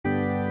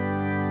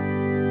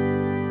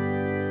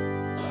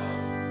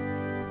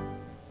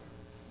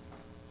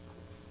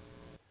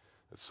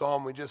The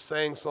psalm we just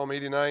sang, Psalm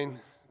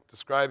 89,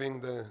 describing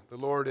the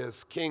Lord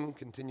as king,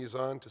 continues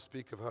on to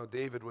speak of how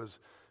David was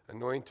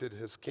anointed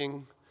as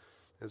king.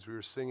 As we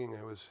were singing,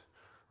 I was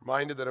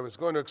reminded that I was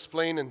going to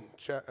explain in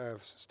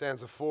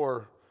stanza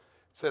 4. It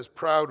says,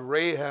 "Proud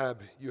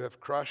Rahab you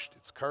have crushed,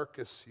 its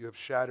carcass you have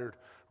shattered."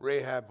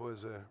 Rahab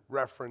was a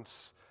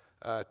reference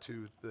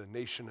to the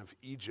nation of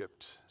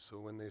Egypt. So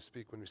when we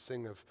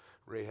sing of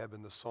Rahab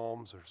in the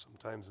Psalms or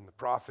sometimes in the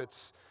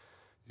prophets,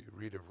 you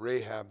read of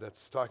Rahab,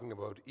 that's talking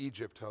about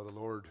Egypt, how the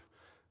Lord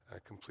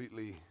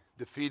completely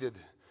defeated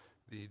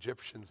the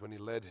Egyptians when he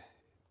led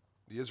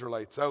the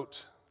Israelites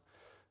out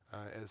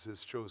as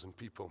his chosen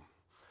people.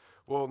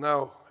 We'll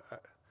now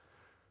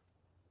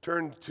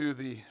turn to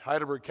the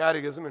Heidelberg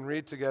Catechism and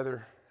read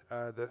together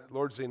the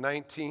Lord's Day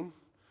 19.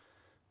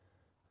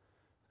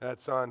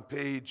 That's on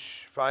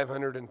page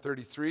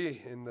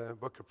 533 in the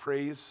Book of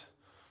Praise.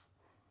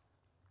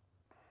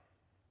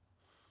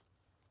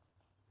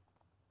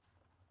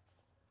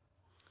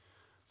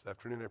 This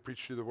afternoon I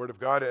preach you the Word of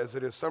God as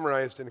it is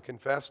summarized and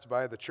confessed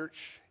by the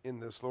Church in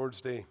this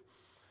Lord's Day.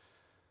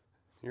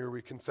 Here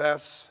we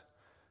confess,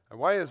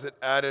 why is it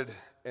added,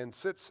 "and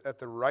sits at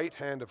the right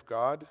hand of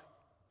God"?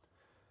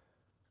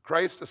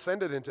 Christ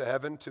ascended into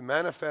heaven to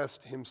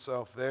manifest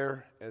himself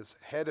there as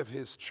head of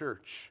his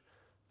church,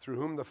 through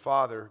whom the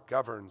Father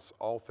governs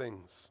all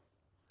things.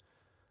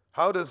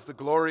 How does the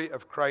glory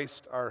of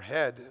Christ our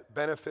head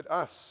benefit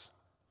us?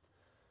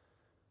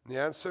 The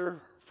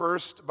answer,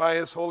 first, by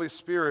his Holy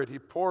Spirit, he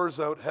pours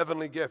out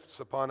heavenly gifts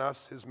upon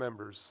us, his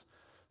members.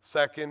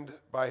 Second,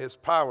 by his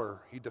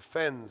power, he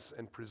defends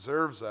and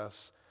preserves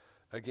us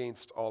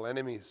against all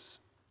enemies.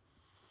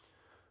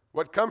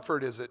 What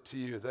comfort is it to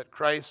you that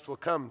Christ will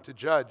come to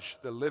judge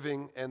the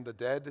living and the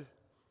dead?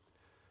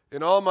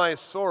 In all my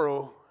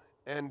sorrow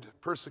and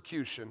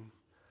persecution,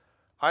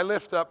 I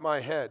lift up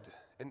my head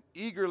and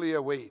eagerly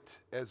await,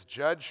 as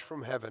judge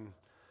from heaven,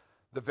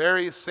 the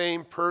very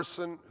same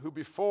person who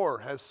before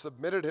has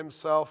submitted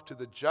himself to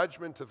the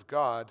judgment of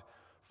God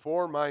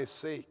for my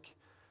sake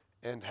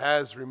and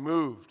has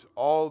removed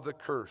all the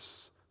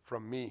curse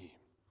from me.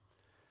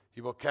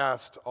 He will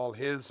cast all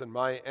his and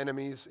my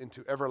enemies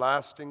into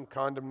everlasting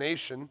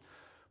condemnation,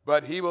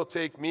 but he will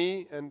take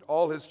me and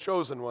all his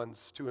chosen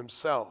ones to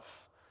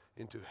himself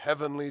into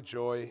heavenly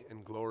joy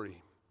and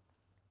glory.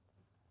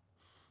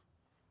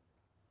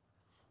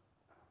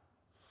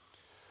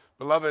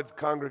 Beloved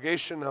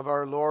congregation of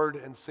our Lord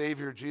and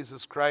Savior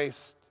Jesus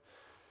Christ,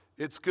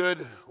 it's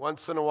good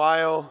once in a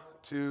while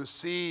to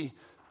see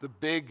the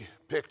big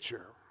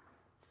picture.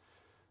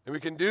 And we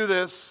can do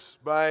this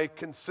by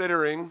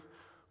considering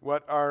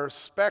what our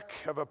speck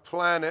of a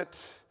planet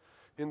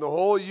in the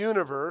whole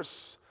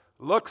universe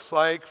looks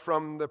like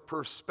from the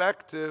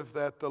perspective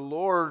that the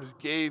Lord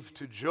gave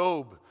to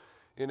Job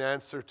in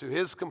answer to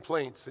his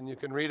complaints. And you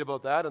can read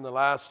about that in the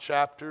last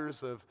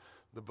chapters of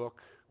the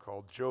book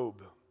called Job.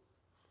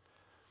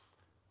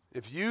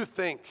 If you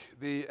think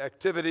the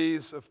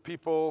activities of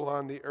people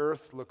on the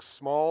earth look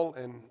small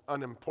and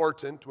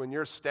unimportant when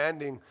you're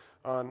standing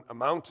on a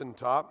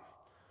mountaintop,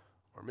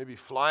 or maybe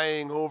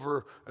flying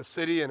over a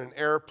city in an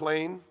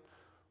airplane,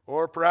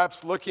 or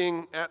perhaps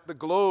looking at the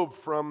globe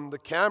from the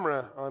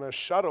camera on a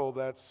shuttle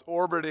that's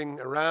orbiting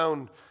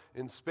around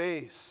in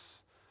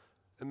space,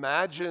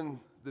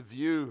 imagine the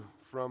view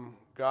from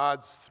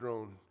God's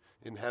throne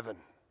in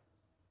heaven.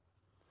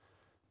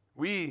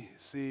 We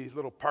see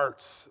little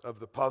parts of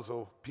the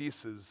puzzle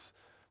pieces,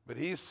 but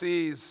he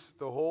sees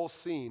the whole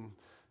scene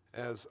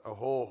as a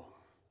whole.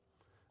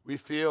 We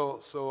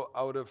feel so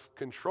out of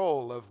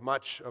control of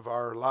much of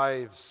our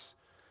lives.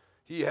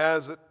 He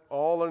has it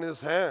all in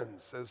his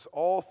hands, as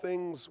all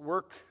things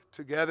work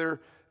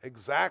together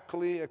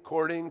exactly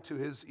according to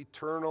his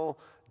eternal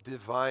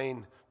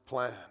divine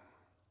plan.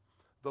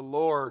 The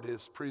Lord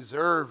is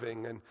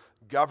preserving and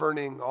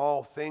governing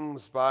all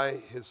things by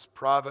his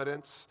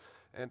providence,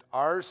 and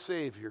our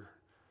Savior,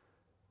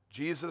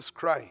 Jesus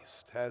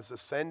Christ, has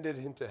ascended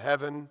into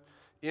heaven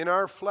in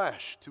our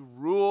flesh to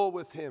rule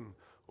with him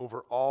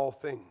over all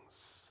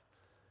things.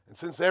 And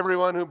since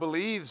everyone who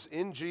believes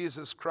in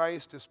Jesus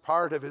Christ is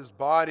part of his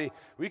body,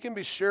 we can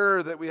be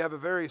sure that we have a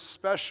very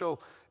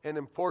special and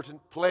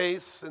important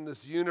place in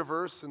this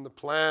universe in the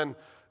plan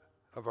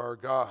of our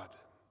God.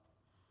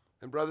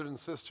 And brothers and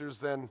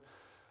sisters, then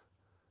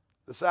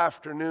this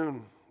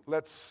afternoon,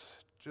 let's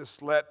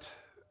just let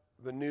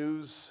the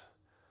news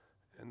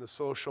and the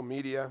social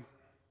media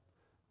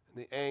and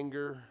the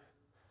anger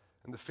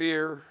and the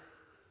fear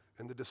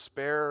and the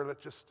despair,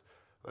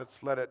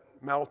 let's let it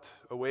melt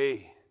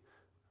away,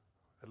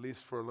 at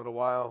least for a little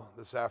while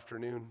this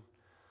afternoon.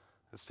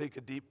 Let's take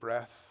a deep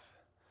breath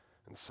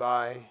and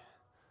sigh.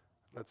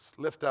 Let's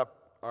lift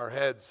up our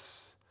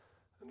heads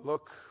and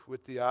look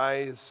with the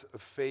eyes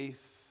of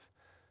faith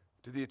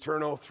to the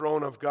eternal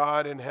throne of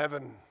God in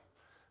heaven,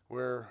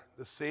 where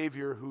the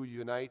Savior who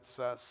unites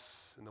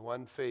us in the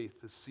one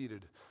faith is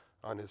seated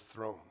on his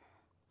throne.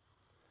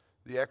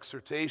 The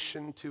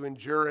exhortation to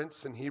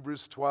endurance in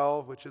Hebrews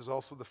 12, which is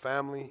also the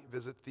family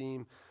visit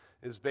theme,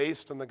 is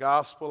based on the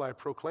gospel I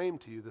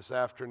proclaimed to you this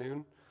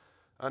afternoon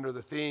under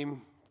the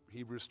theme,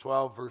 Hebrews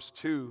 12, verse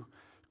 2,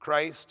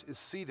 Christ is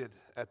seated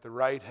at the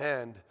right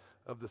hand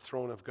of the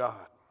throne of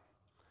God.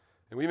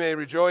 And we may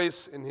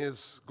rejoice in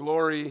his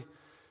glory,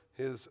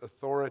 his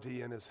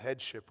authority, and his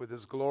headship. With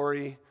his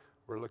glory,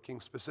 we're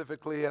looking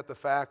specifically at the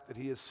fact that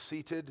he is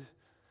seated.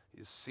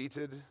 He is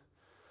seated.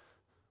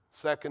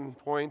 Second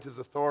point is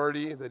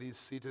authority, that he's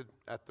seated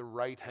at the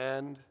right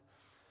hand.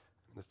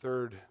 And the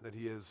third, that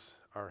he is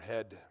our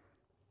head.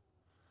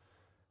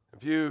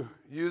 If you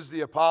use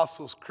the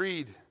Apostles'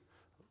 Creed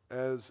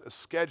as a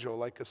schedule,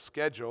 like a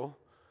schedule,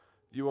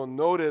 you will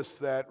notice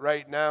that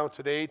right now,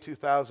 today,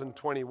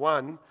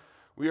 2021,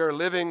 we are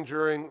living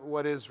during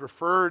what is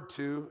referred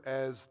to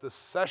as the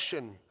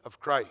session of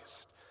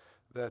Christ,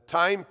 the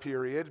time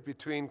period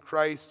between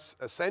Christ's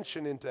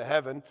ascension into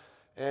heaven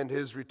and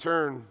his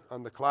return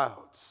on the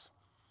clouds.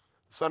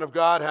 The Son of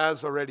God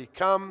has already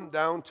come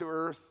down to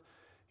earth.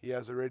 He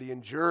has already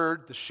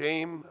endured the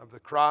shame of the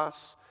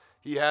cross.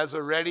 He has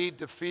already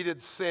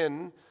defeated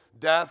sin,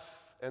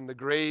 death, and the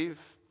grave.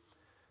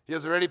 He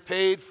has already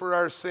paid for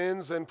our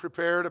sins and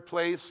prepared a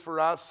place for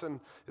us in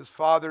his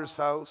Father's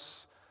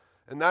house.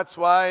 And that's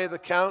why the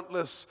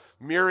countless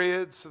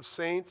myriads of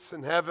saints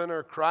in heaven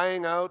are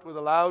crying out with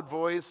a loud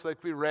voice,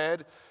 like we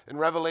read in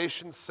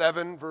Revelation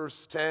 7,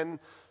 verse 10,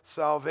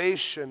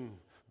 salvation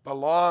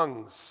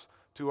belongs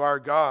to our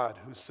God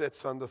who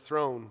sits on the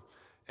throne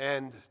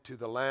and to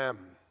the Lamb.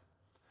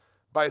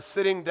 By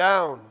sitting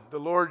down, the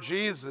Lord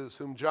Jesus,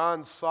 whom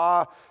John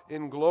saw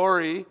in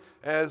glory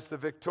as the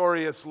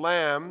victorious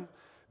Lamb,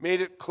 made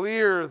it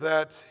clear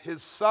that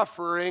his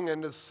suffering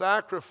and his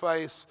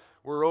sacrifice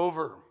were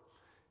over.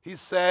 He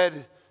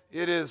said,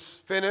 "It is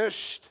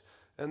finished,"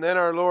 and then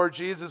our Lord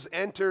Jesus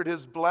entered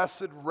his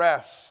blessed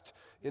rest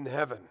in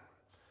heaven.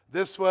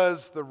 This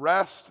was the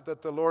rest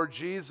that the Lord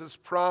Jesus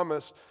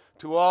promised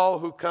to all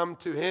who come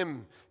to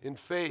him in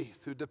faith,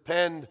 who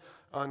depend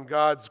on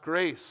God's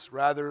grace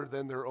rather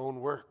than their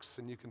own works.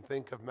 And you can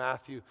think of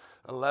Matthew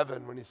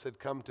 11 when he said,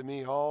 "Come to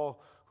me,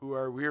 all who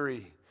are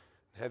weary,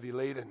 heavy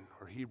laden,"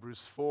 or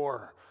Hebrews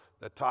 4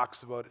 that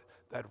talks about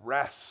that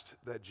rest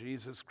that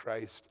Jesus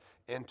Christ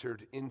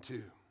entered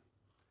into.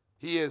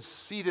 He is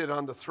seated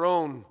on the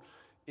throne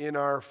in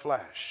our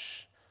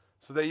flesh,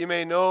 so that you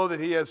may know that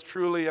he has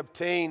truly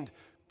obtained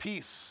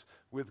peace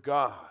with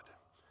God.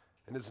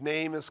 And his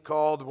name is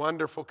called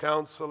Wonderful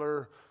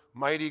Counselor,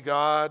 Mighty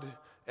God,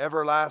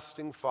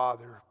 Everlasting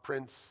Father,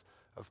 Prince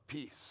of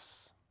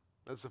Peace.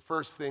 That's the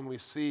first thing we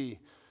see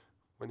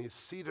when he's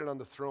seated on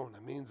the throne.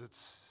 It means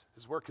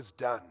his work is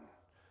done.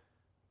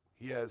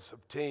 He has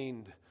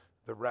obtained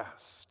the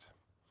rest.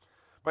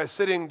 By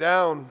sitting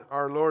down,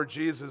 our Lord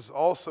Jesus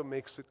also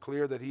makes it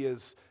clear that he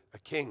is a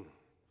king.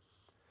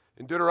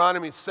 In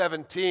Deuteronomy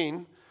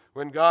 17,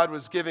 when God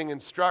was giving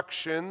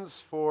instructions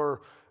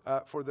for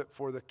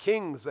the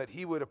kings that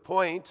he would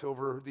appoint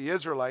over the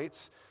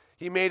Israelites,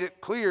 he made it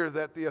clear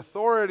that the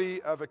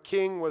authority of a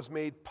king was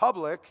made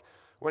public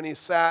when he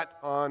sat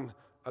on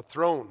a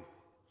throne.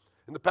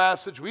 In the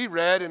passage we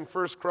read in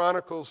 1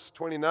 Chronicles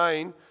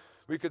 29,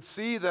 we could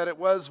see that it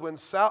was when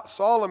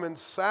Solomon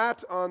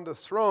sat on the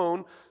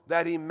throne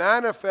that he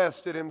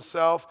manifested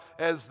himself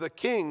as the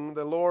king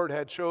the Lord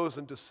had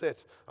chosen to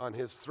sit on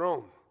his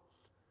throne.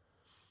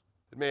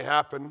 It may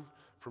happen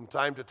from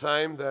time to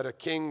time that a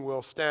king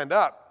will stand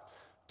up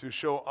to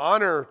show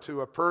honor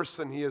to a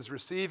person he is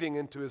receiving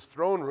into his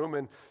throne room,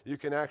 and you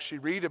can actually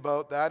read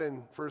about that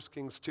in 1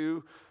 Kings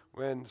 2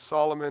 when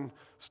Solomon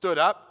stood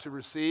up to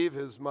receive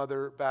his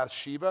mother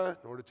Bathsheba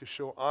in order to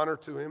show honor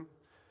to him.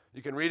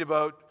 You can read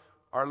about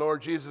our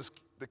Lord Jesus,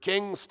 the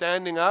King,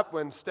 standing up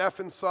when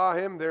Stephen saw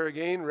him there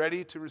again,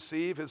 ready to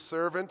receive his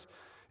servant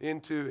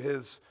into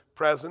his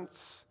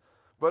presence.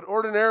 But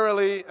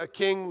ordinarily, a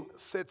king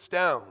sits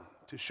down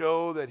to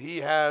show that he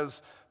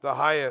has the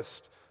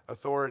highest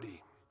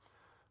authority.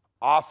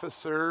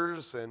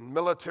 Officers and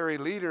military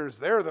leaders,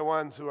 they're the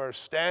ones who are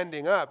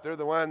standing up. They're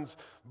the ones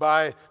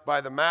by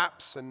the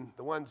maps and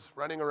the ones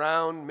running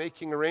around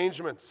making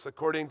arrangements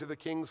according to the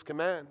king's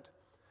command.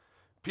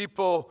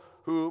 People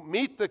who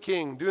meet the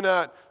king do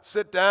not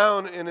sit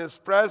down in his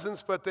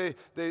presence, but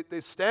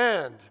they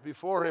stand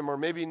before him or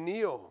maybe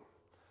kneel.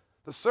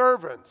 The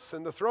servants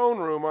in the throne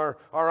room are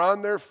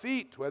on their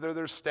feet, whether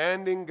they're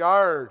standing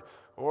guard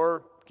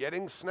or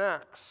getting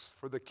snacks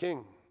for the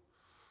king.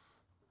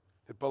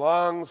 It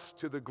belongs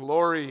to the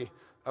glory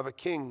of a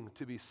king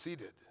to be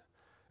seated.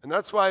 And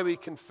that's why we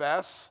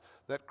confess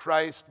that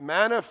Christ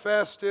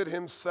manifested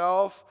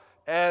himself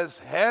as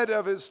head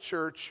of his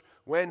church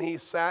when he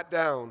sat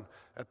down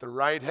at the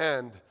right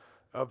hand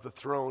of the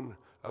throne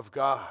of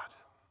God.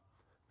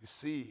 We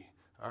see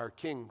our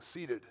King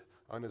seated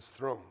on his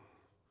throne.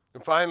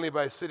 And finally,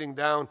 by sitting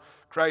down,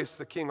 Christ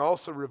the King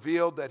also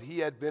revealed that he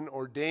had been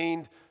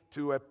ordained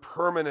to a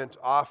permanent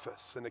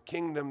office in a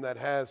kingdom that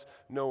has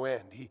no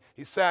end.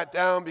 He sat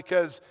down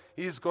because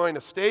he's going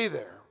to stay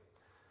there.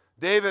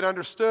 David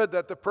understood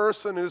that the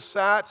person who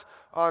sat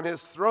on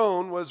his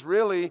throne was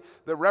really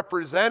the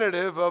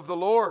representative of the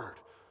Lord,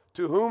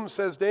 to whom,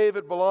 says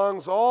David,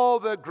 belongs all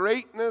the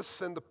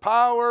greatness and the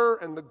power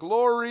and the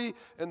glory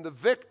and the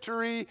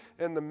victory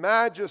and the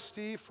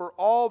majesty for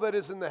all that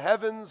is in the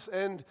heavens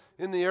and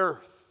in the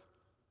earth.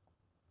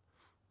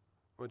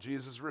 Well,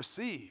 Jesus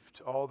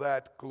received all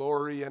that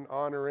glory and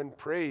honor and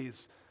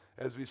praise,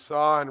 as we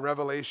saw in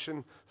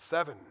Revelation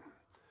 7.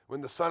 When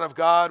the Son of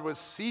God was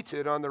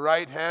seated on the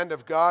right hand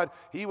of God,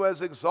 he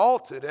was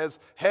exalted as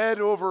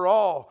head over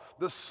all,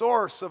 the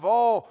source of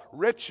all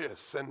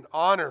riches and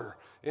honor,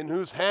 in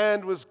whose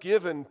hand was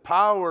given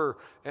power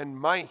and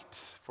might.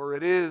 For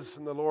it is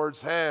in the Lord's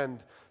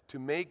hand to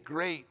make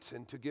great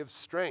and to give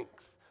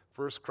strength.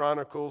 1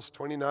 Chronicles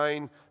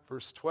 29,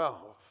 verse 12.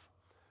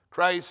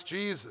 Christ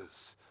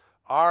Jesus,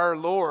 our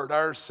Lord,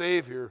 our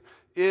Savior,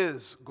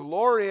 is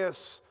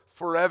glorious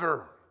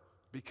forever,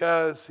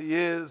 because he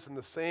is in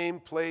the same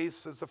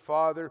place as the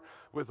Father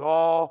with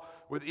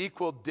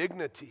equal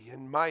dignity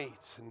and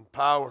might and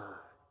power.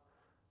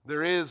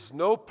 There is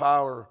no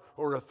power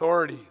or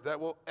authority that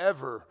will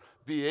ever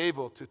be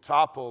able to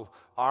topple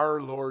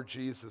our Lord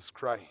Jesus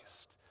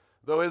Christ.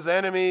 Though his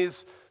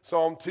enemies,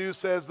 Psalm 2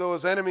 says, though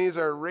his enemies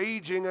are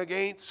raging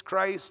against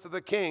Christ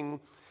the King,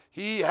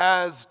 he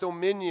has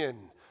dominion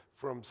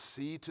from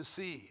sea to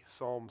sea,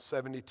 Psalm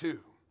 72.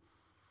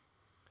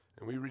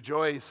 And we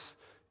rejoice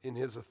in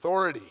his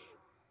authority.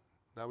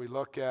 Now we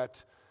look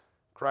at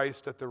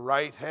Christ at the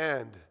right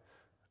hand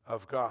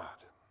of God.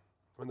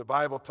 When the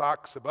Bible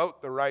talks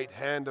about the right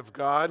hand of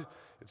God,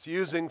 it's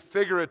using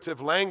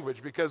figurative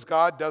language because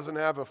God doesn't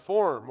have a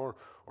form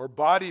or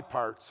body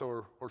parts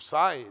or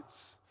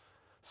sides.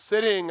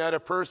 Sitting at a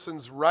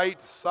person's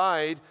right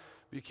side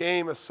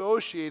became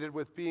associated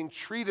with being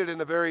treated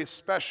in a very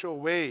special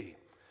way.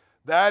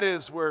 That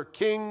is where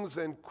kings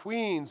and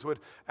queens would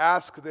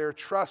ask their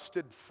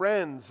trusted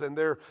friends and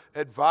their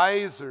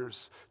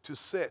advisors to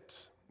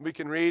sit. We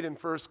can read in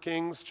 1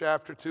 Kings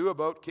chapter 2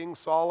 about King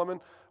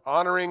Solomon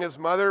honoring his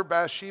mother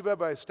Bathsheba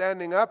by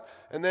standing up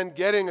and then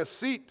getting a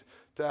seat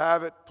to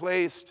have it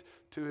placed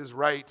to his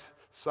right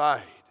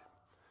side.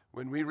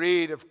 When we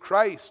read of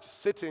Christ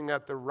sitting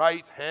at the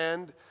right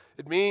hand,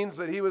 it means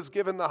that he was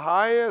given the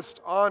highest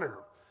honor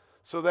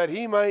so that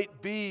he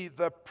might be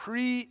the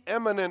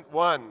preeminent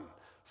one,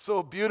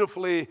 so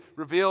beautifully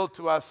revealed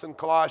to us in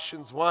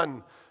Colossians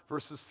 1,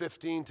 verses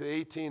 15 to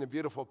 18, a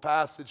beautiful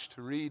passage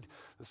to read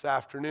this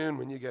afternoon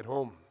when you get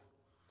home.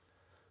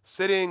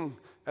 Sitting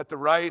at the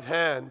right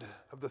hand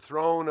of the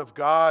throne of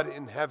God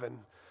in heaven,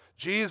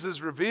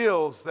 Jesus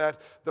reveals that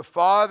the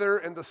Father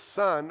and the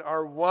Son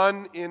are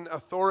one in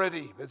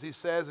authority, as he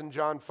says in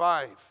John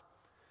 5.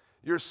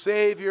 Your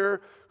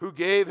Savior who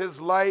gave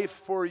his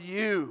life for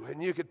you,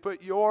 and you could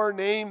put your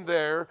name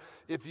there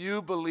if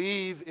you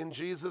believe in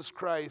Jesus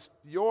Christ.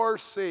 Your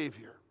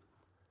Savior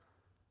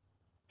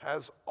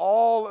has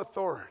all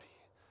authority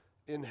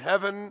in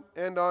heaven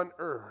and on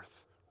earth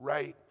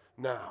right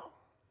now.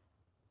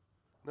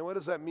 Now, what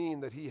does that mean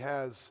that he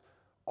has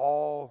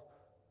all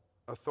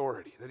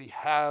authority, that he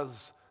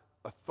has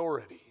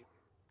authority?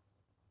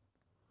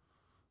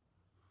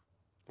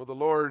 Well, the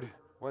Lord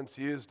once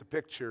used a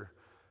picture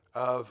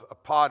of a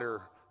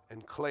potter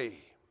and clay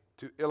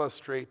to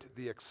illustrate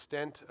the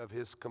extent of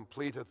his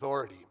complete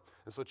authority.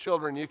 And so,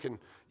 children, you can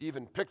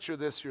even picture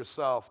this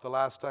yourself the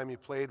last time you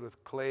played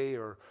with clay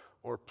or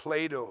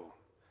Play-Doh.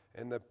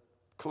 And the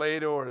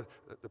Play-Doh or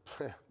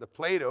the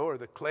Play-Doh or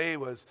the clay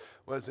was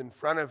in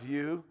front of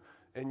you,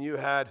 and you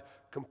had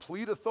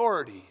complete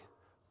authority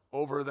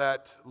over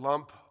that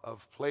lump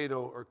of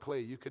Play-Doh or clay.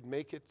 You could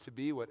make it to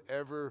be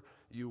whatever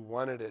you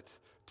wanted it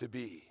to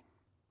be.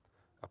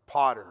 A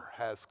potter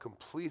has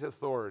complete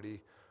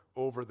authority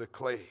over the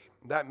clay.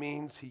 That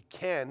means he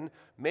can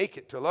make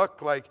it to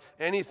look like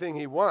anything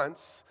he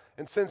wants.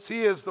 And since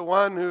he is the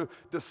one who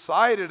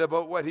decided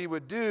about what he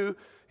would do,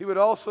 he would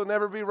also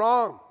never be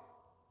wrong.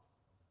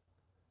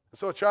 And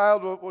so a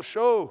child will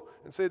show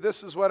and say,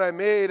 this is what I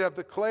made of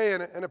the clay.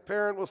 And a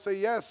parent will say,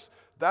 yes,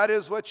 that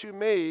is what you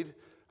made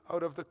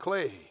out of the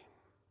clay.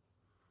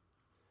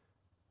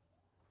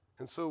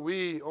 And so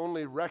we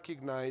only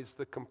recognize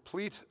the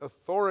complete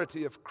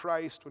authority of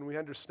Christ when we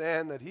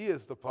understand that he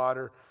is the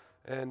potter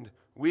and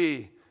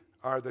we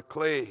are the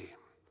clay.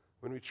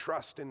 When we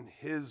trust in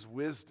his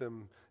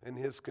wisdom and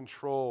his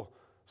control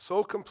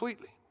so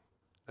completely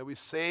that we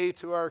say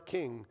to our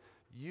King,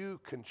 you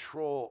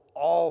control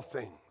all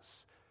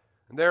things.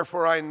 And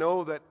therefore I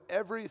know that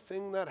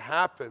everything that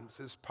happens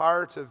is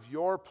part of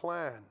your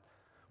plan,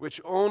 which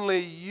only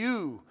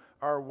you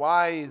are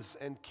wise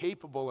and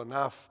capable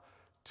enough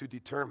to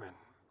determine.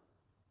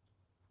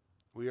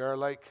 We are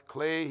like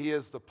clay, he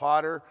is the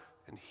potter,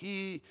 and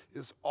he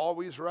is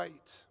always right.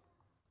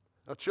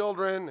 Now,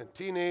 children and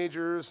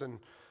teenagers and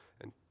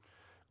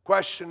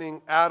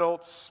questioning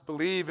adults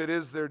believe it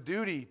is their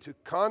duty to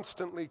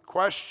constantly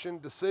question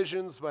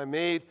decisions by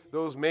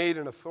those made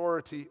in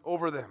authority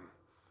over them.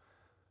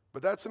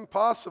 But that's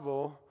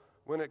impossible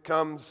when it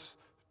comes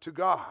to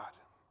God.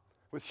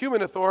 With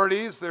human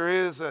authorities, there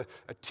is a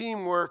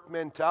teamwork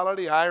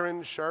mentality.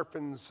 Iron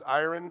sharpens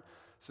iron.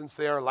 since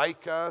they are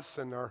like us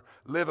and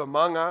live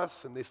among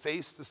us, and they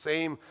face the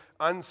same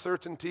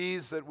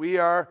uncertainties that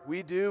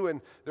we do,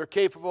 and they're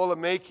capable of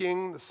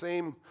making the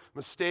same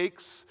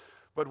mistakes.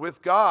 But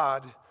with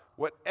God,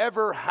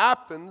 whatever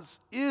happens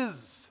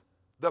is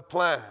the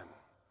plan.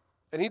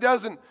 And He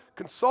doesn't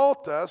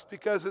consult us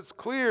because it's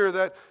clear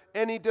that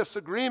any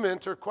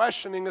disagreement or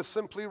questioning is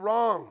simply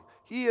wrong.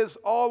 He is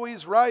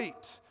always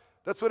right.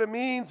 That's what it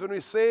means when we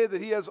say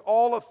that He has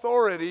all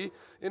authority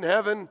in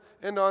heaven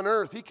and on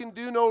earth. He can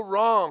do no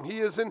wrong. He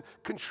is in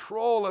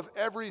control of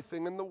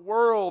everything in the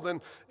world,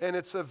 and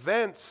its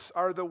events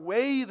are the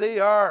way they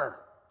are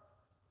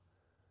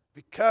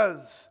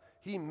because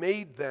He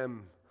made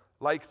them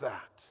like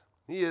that.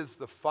 He is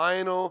the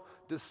final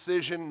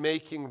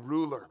decision-making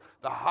ruler,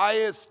 the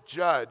highest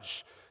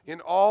judge in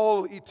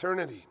all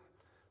eternity.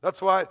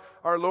 That's what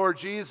our Lord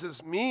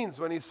Jesus means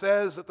when He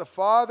says that the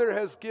Father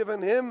has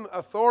given Him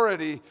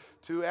authority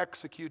to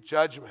execute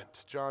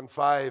judgment. John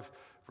 5,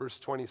 verse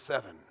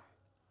 27.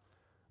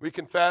 We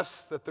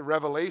confess that the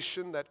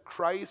revelation that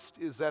Christ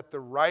is at the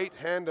right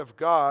hand of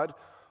God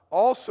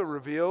also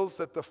reveals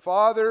that the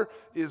Father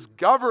is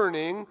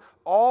governing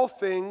all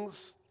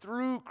things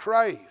through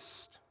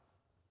Christ.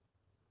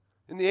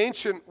 In the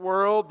ancient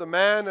world, the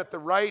man at the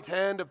right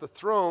hand of the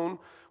throne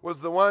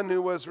was the one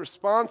who was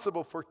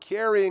responsible for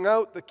carrying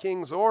out the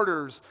king's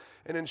orders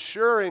and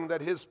ensuring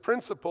that his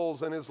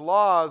principles and his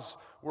laws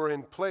were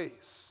in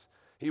place.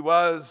 He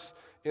was,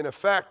 in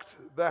effect,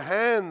 the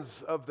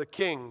hands of the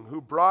king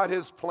who brought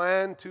his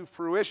plan to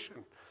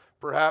fruition,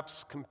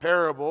 perhaps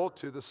comparable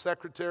to the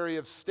Secretary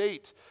of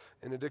State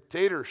in a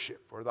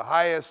dictatorship or the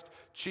highest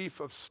chief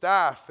of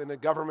staff in a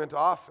government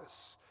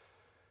office.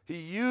 He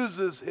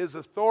uses his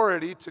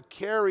authority to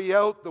carry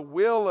out the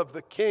will of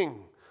the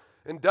king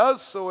and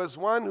does so as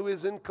one who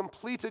is in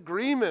complete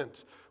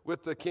agreement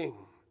with the king.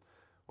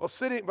 Well,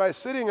 by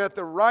sitting at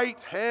the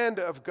right hand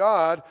of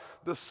God,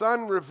 the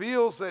Son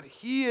reveals that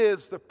He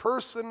is the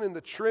person in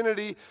the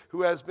Trinity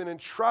who has been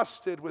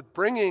entrusted with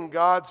bringing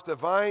God's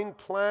divine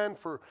plan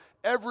for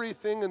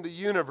everything in the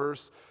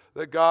universe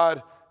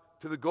to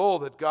the goal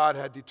that God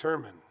had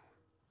determined.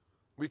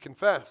 We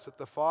confess that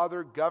the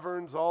Father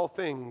governs all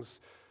things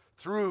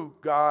through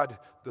God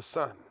the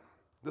Son.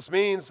 This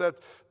means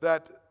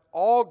that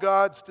all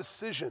God's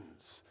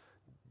decisions,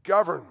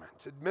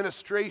 government,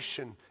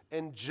 administration,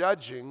 and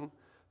judging,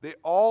 they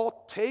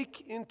all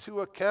take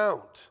into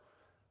account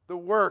the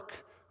work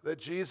that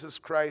Jesus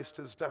Christ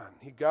has done.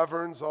 He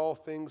governs all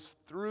things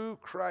through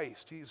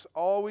Christ. He's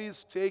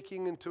always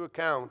taking into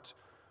account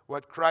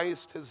what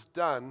Christ has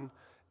done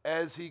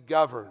as He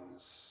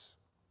governs.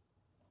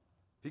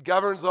 He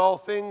governs all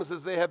things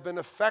as they have been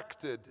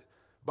affected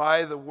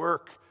by the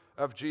work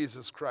of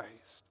Jesus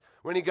Christ.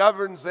 When He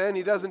governs, then,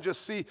 He doesn't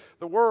just see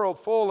the world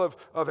full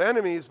of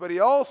enemies, but He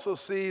also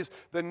sees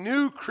the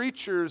new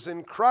creatures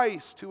in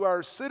Christ who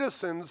are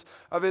citizens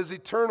of His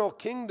eternal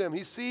kingdom.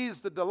 He sees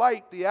the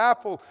delight, the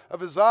apple of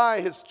His eye,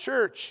 His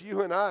church,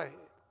 you and I.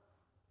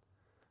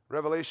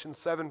 Revelation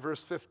 7,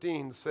 verse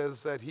 15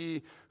 says that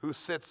He who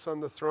sits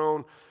on the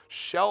throne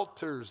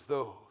shelters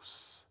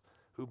those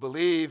who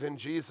believe in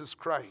Jesus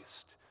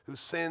Christ, whose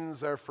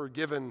sins are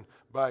forgiven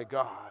by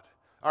God.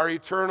 Our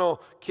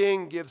eternal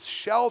King gives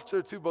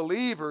shelter to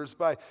believers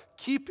by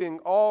keeping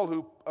all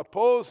who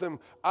oppose Him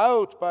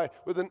out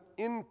with an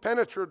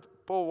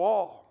impenetrable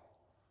wall.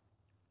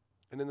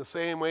 And in the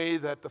same way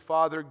that the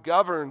Father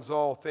governs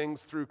all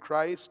things through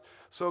Christ,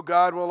 so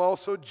God will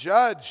also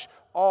judge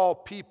all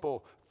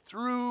people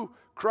through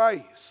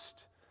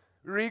Christ.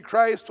 We read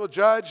Christ will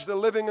judge the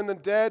living and the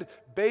dead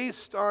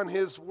based on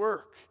His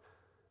work.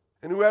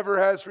 And whoever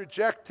has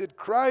rejected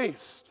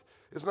Christ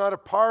is not a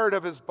part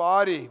of His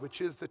body,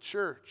 which is the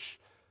church.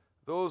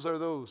 Those are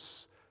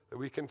those that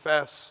we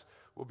confess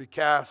will be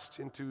cast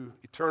into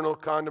eternal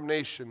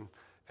condemnation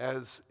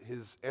as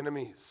His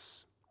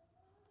enemies.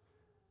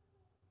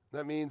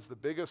 That means the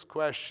biggest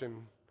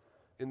question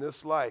in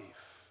this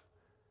life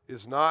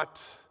is not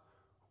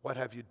what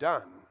have you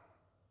done,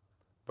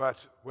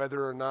 but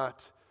whether or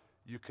not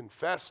you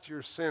confessed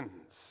your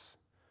sins,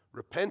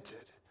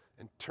 repented,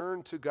 and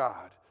turned to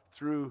God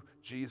through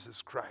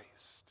Jesus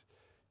Christ.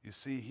 You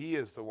see, He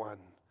is the one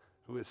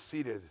who is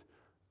seated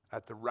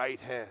at the right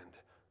hand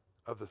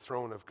of the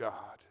throne of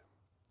God.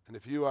 And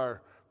if you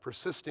are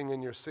persisting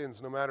in your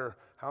sins, no matter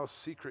how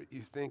secret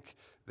you think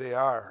they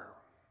are,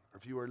 or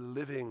if you are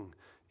living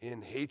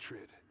in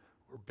hatred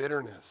or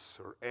bitterness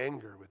or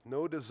anger with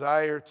no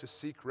desire to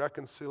seek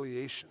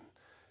reconciliation,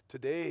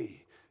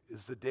 today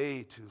is the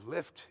day to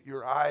lift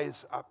your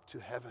eyes up to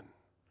heaven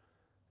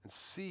and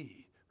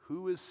see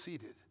who is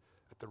seated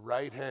at the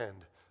right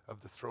hand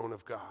of the throne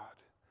of God.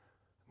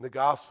 The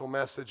gospel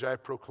message I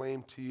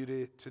proclaim to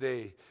you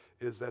today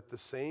is that the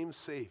same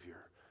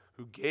Savior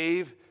who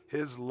gave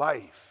His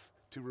life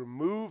to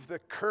remove the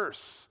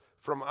curse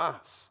from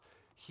us,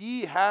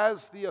 He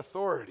has the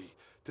authority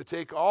to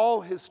take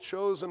all His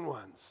chosen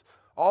ones,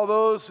 all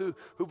those who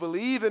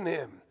believe in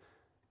Him,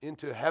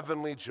 into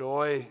heavenly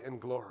joy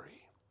and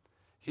glory.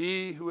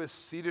 He who is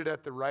seated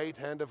at the right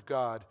hand of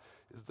God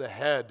is the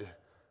head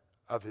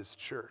of his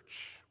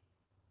church.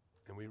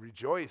 And we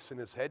rejoice in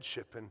his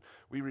headship, and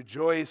we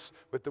rejoice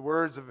with the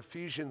words of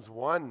Ephesians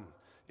 1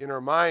 in our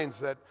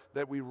minds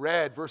that we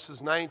read,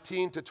 verses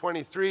 19 to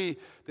 23.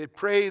 They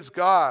praise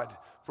God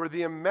for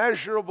the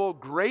immeasurable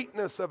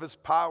greatness of his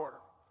power.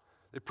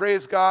 They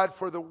praise God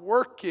for the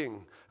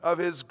working of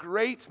his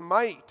great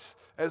might,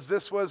 as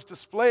this was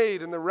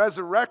displayed in the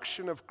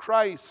resurrection of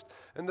Christ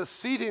and the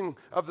seating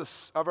of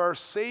our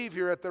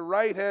Savior at the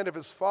right hand of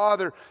his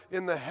Father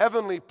in the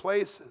heavenly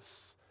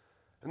places.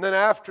 And then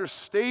after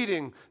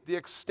stating the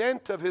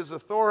extent of his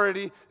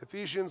authority,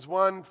 Ephesians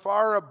 1,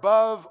 far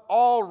above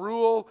all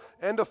rule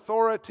and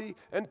authority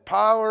and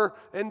power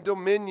and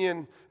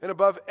dominion, and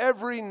above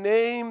every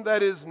name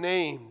that is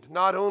named,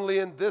 not only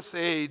in this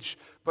age,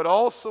 but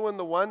also in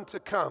the one to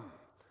come,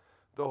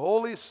 the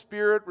Holy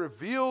Spirit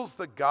reveals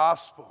the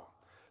gospel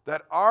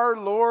that our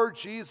Lord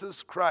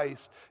Jesus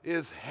Christ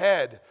is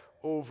head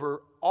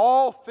over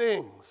all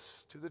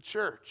things to the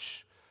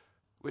church,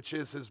 which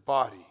is his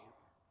body.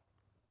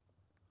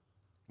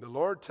 The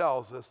Lord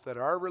tells us that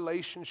our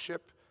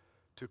relationship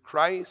to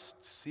Christ,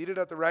 seated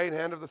at the right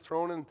hand of the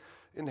throne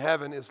in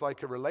heaven, is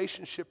like a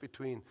relationship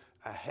between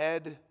a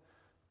head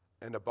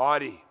and a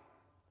body.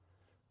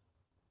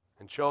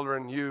 And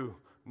children, you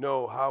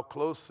know how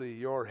closely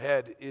your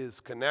head is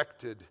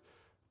connected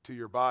to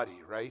your body,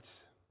 right?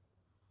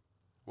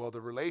 Well, the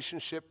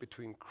relationship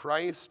between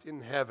Christ in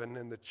heaven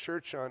and the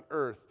church on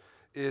earth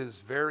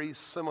is very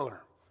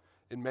similar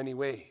in many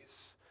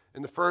ways.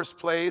 In the first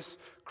place,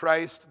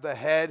 Christ, the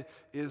head,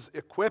 is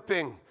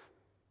equipping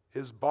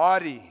his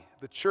body,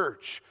 the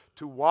church,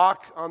 to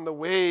walk on the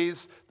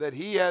ways that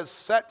he has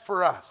set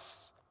for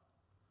us.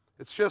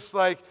 It's just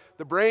like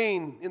the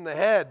brain in the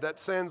head that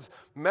sends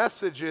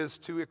messages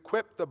to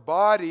equip the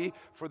body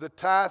for the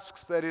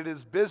tasks that it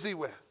is busy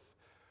with.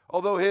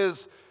 Although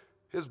his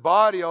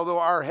body, although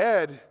our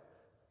head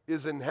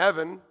is in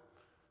heaven,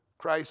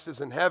 Christ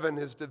is in heaven,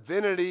 his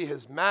divinity,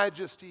 his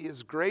majesty,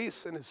 his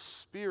grace, and his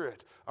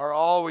spirit are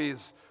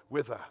always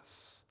with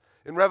us.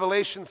 In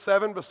Revelation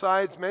 7,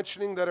 besides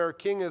mentioning that our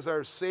King is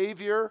our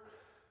Savior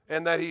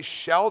and that he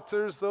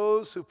shelters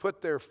those who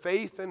put their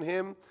faith in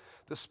him,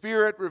 the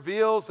Spirit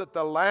reveals that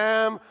the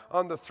Lamb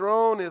on the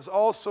throne is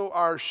also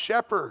our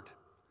shepherd,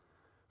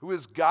 who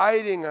is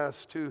guiding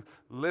us to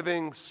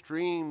living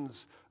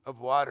streams of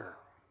water.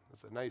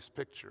 That's a nice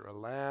picture. A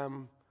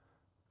lamb,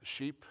 a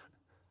sheep,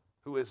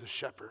 who is a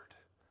shepherd,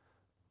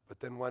 but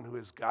then one who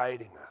is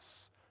guiding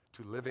us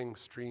to living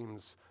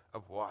streams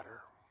of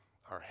water.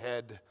 Our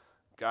head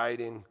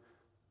guiding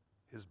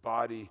his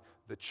body,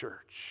 the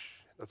church.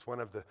 That's one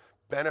of the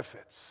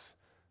benefits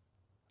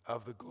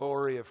of the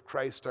glory of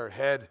Christ our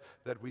head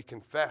that we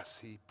confess.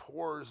 He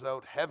pours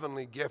out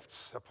heavenly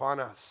gifts upon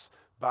us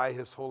by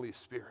his Holy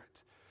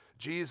Spirit.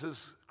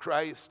 Jesus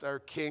Christ our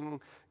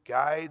King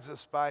guides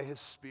us by his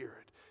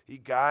Spirit. He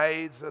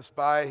guides us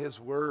by his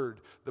word,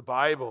 the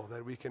Bible,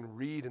 that we can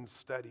read and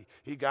study.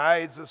 He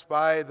guides us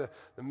by the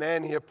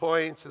men he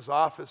appoints as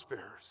office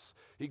bearers.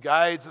 He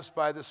guides us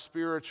by the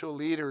spiritual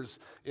leaders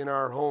in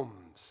our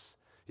homes.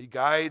 He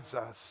guides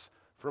us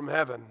from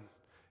heaven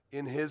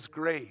in his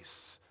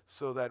grace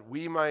so that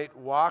we might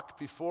walk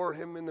before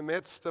him in the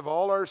midst of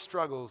all our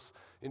struggles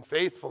in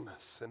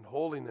faithfulness and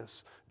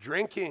holiness,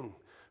 drinking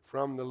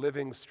from the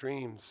living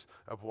streams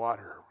of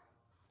water.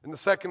 In the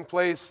second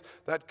place,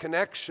 that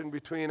connection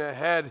between a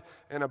head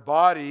and a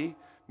body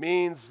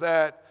means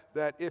that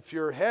if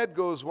your head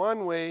goes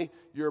one way,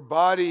 your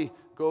body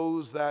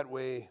goes that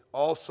way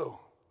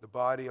also. The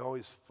body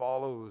always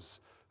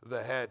follows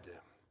the head.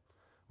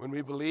 When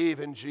we believe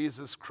in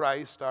Jesus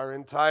Christ, our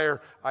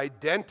entire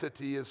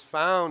identity is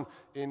found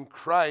in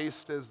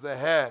Christ as the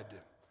head.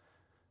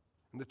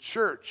 And the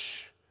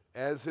church,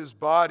 as his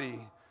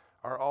body,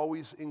 are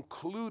always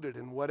included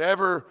in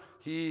whatever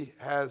he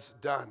has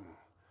done,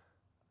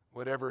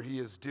 whatever he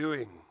is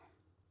doing.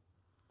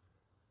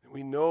 And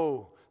we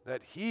know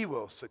that he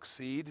will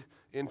succeed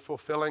in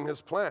fulfilling his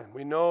plan.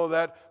 We know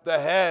that the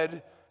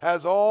head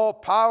has all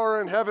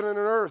power in heaven and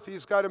on earth.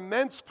 He's got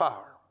immense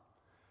power.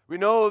 We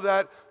know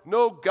that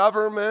no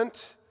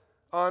government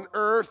on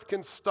earth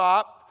can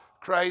stop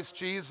Christ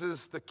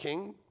Jesus the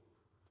King.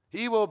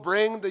 He will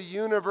bring the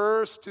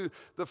universe to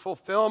the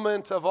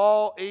fulfillment of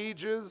all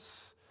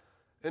ages,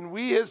 and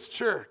we, his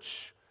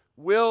church,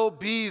 will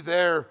be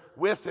there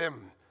with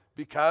him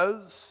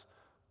because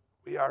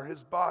we are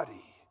his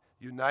body,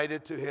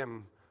 united to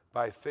him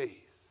by faith.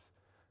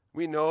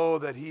 We know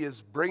that he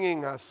is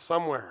bringing us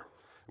somewhere.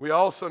 We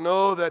also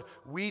know that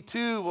we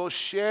too will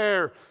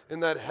share in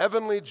that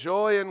heavenly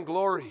joy and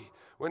glory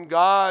when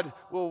God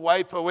will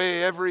wipe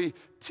away every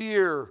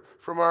tear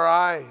from our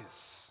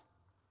eyes.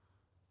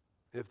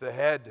 If the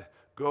head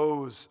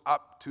goes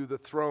up to the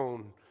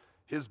throne,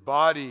 his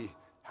body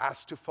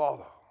has to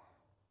follow.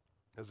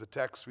 As the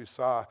text we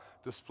saw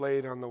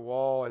displayed on the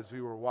wall as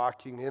we were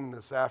walking in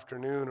this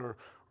afternoon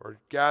or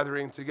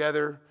gathering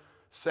together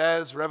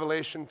says,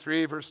 Revelation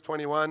 3, verse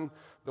 21,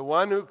 the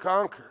one who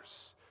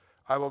conquers,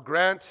 I will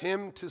grant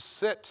him to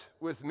sit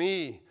with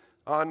me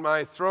on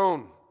my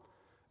throne,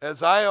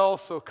 as I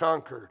also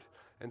conquered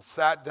and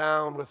sat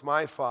down with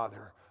my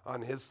Father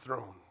on his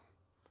throne.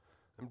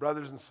 And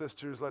brothers and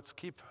sisters, let's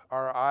keep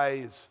our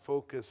eyes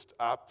focused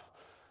up.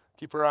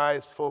 Keep our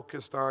eyes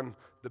focused on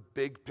the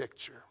big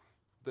picture.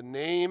 The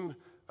name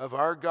of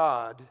our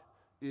God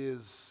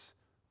is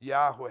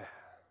Yahweh,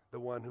 the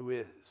one who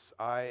is.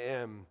 I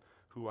am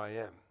who I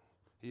am.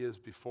 He is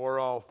before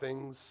all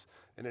things,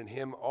 and in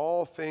him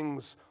all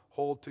things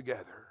hold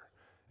together.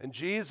 And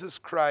Jesus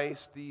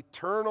Christ, the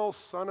eternal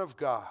Son of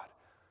God,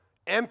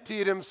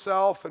 emptied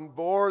himself and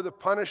bore the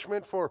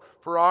punishment for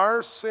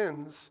our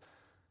sins.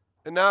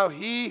 And now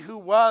he who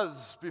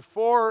was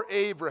before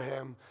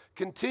Abraham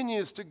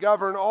continues to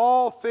govern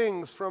all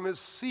things from his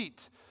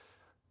seat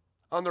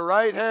on the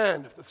right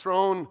hand of the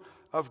throne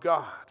of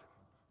God.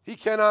 He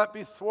cannot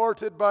be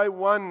thwarted by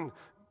one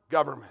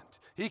government.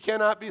 He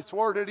cannot be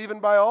thwarted even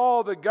by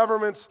all the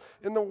governments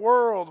in the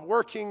world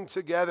working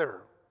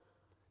together.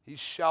 He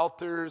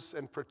shelters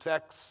and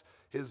protects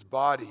his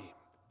body,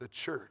 the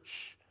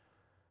church.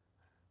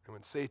 And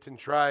when Satan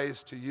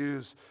tries to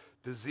use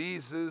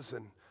diseases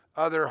and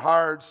other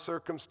hard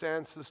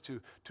circumstances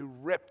to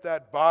rip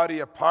that body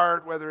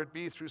apart, whether it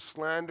be through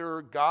slander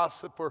or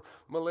gossip or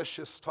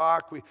malicious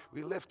talk,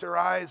 we lift our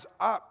eyes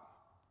up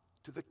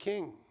to the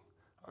King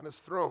on his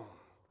throne.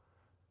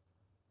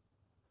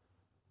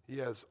 He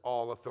has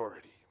all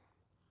authority.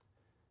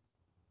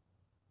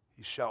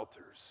 He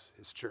shelters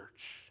his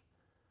church.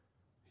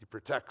 He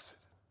protects it,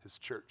 his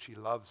church. He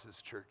loves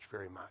his church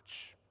very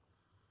much.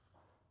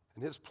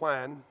 And his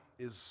plan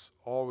is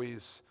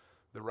always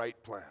the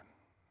right plan.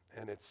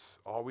 And it's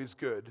always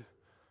good.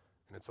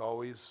 And it's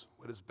always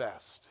what is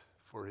best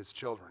for his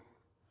children.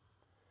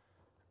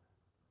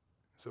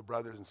 So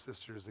brothers and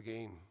sisters,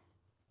 again,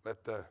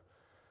 let the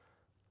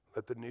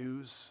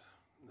news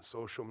and the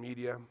social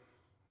media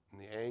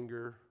and the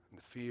anger and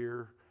the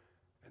fear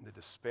and the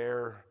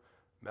despair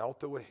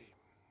melt away.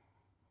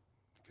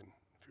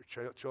 If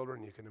you're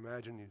children, you can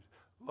imagine you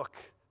look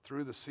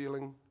through the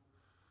ceiling,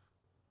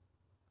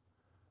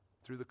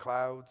 through the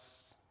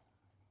clouds,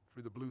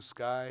 through the blue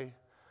sky,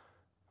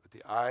 with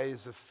the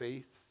eyes of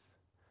faith,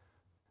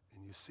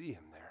 and you see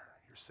him there,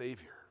 your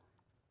Savior,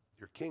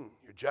 your King,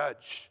 your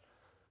Judge,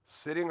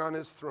 sitting on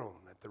his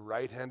throne at the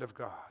right hand of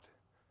God,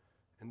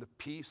 in the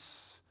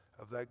peace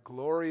of that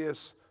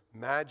glorious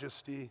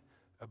majesty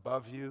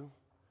above you,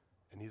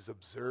 and he's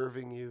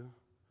observing you,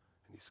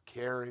 and he's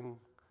caring,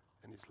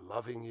 and he's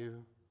loving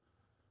you.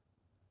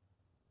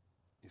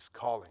 He's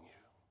calling you.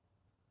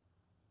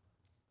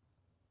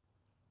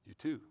 You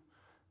too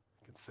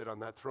can sit on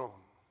that throne,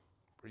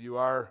 for you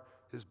are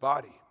his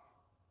body.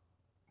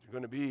 You're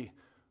going to be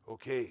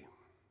okay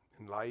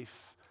in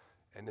life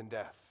and in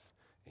death.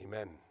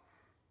 Amen.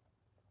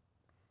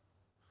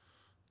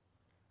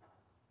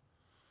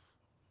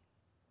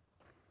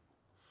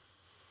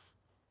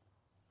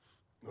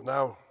 We'll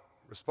now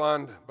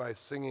respond by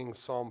singing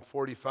Psalm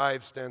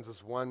 45,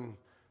 stanzas 1,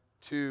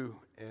 2,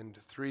 and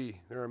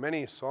 3. There are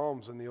many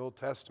psalms in the Old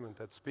Testament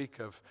that speak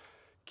of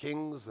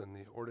kings and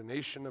the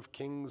ordination of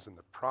kings and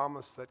the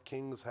promise that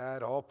kings had, all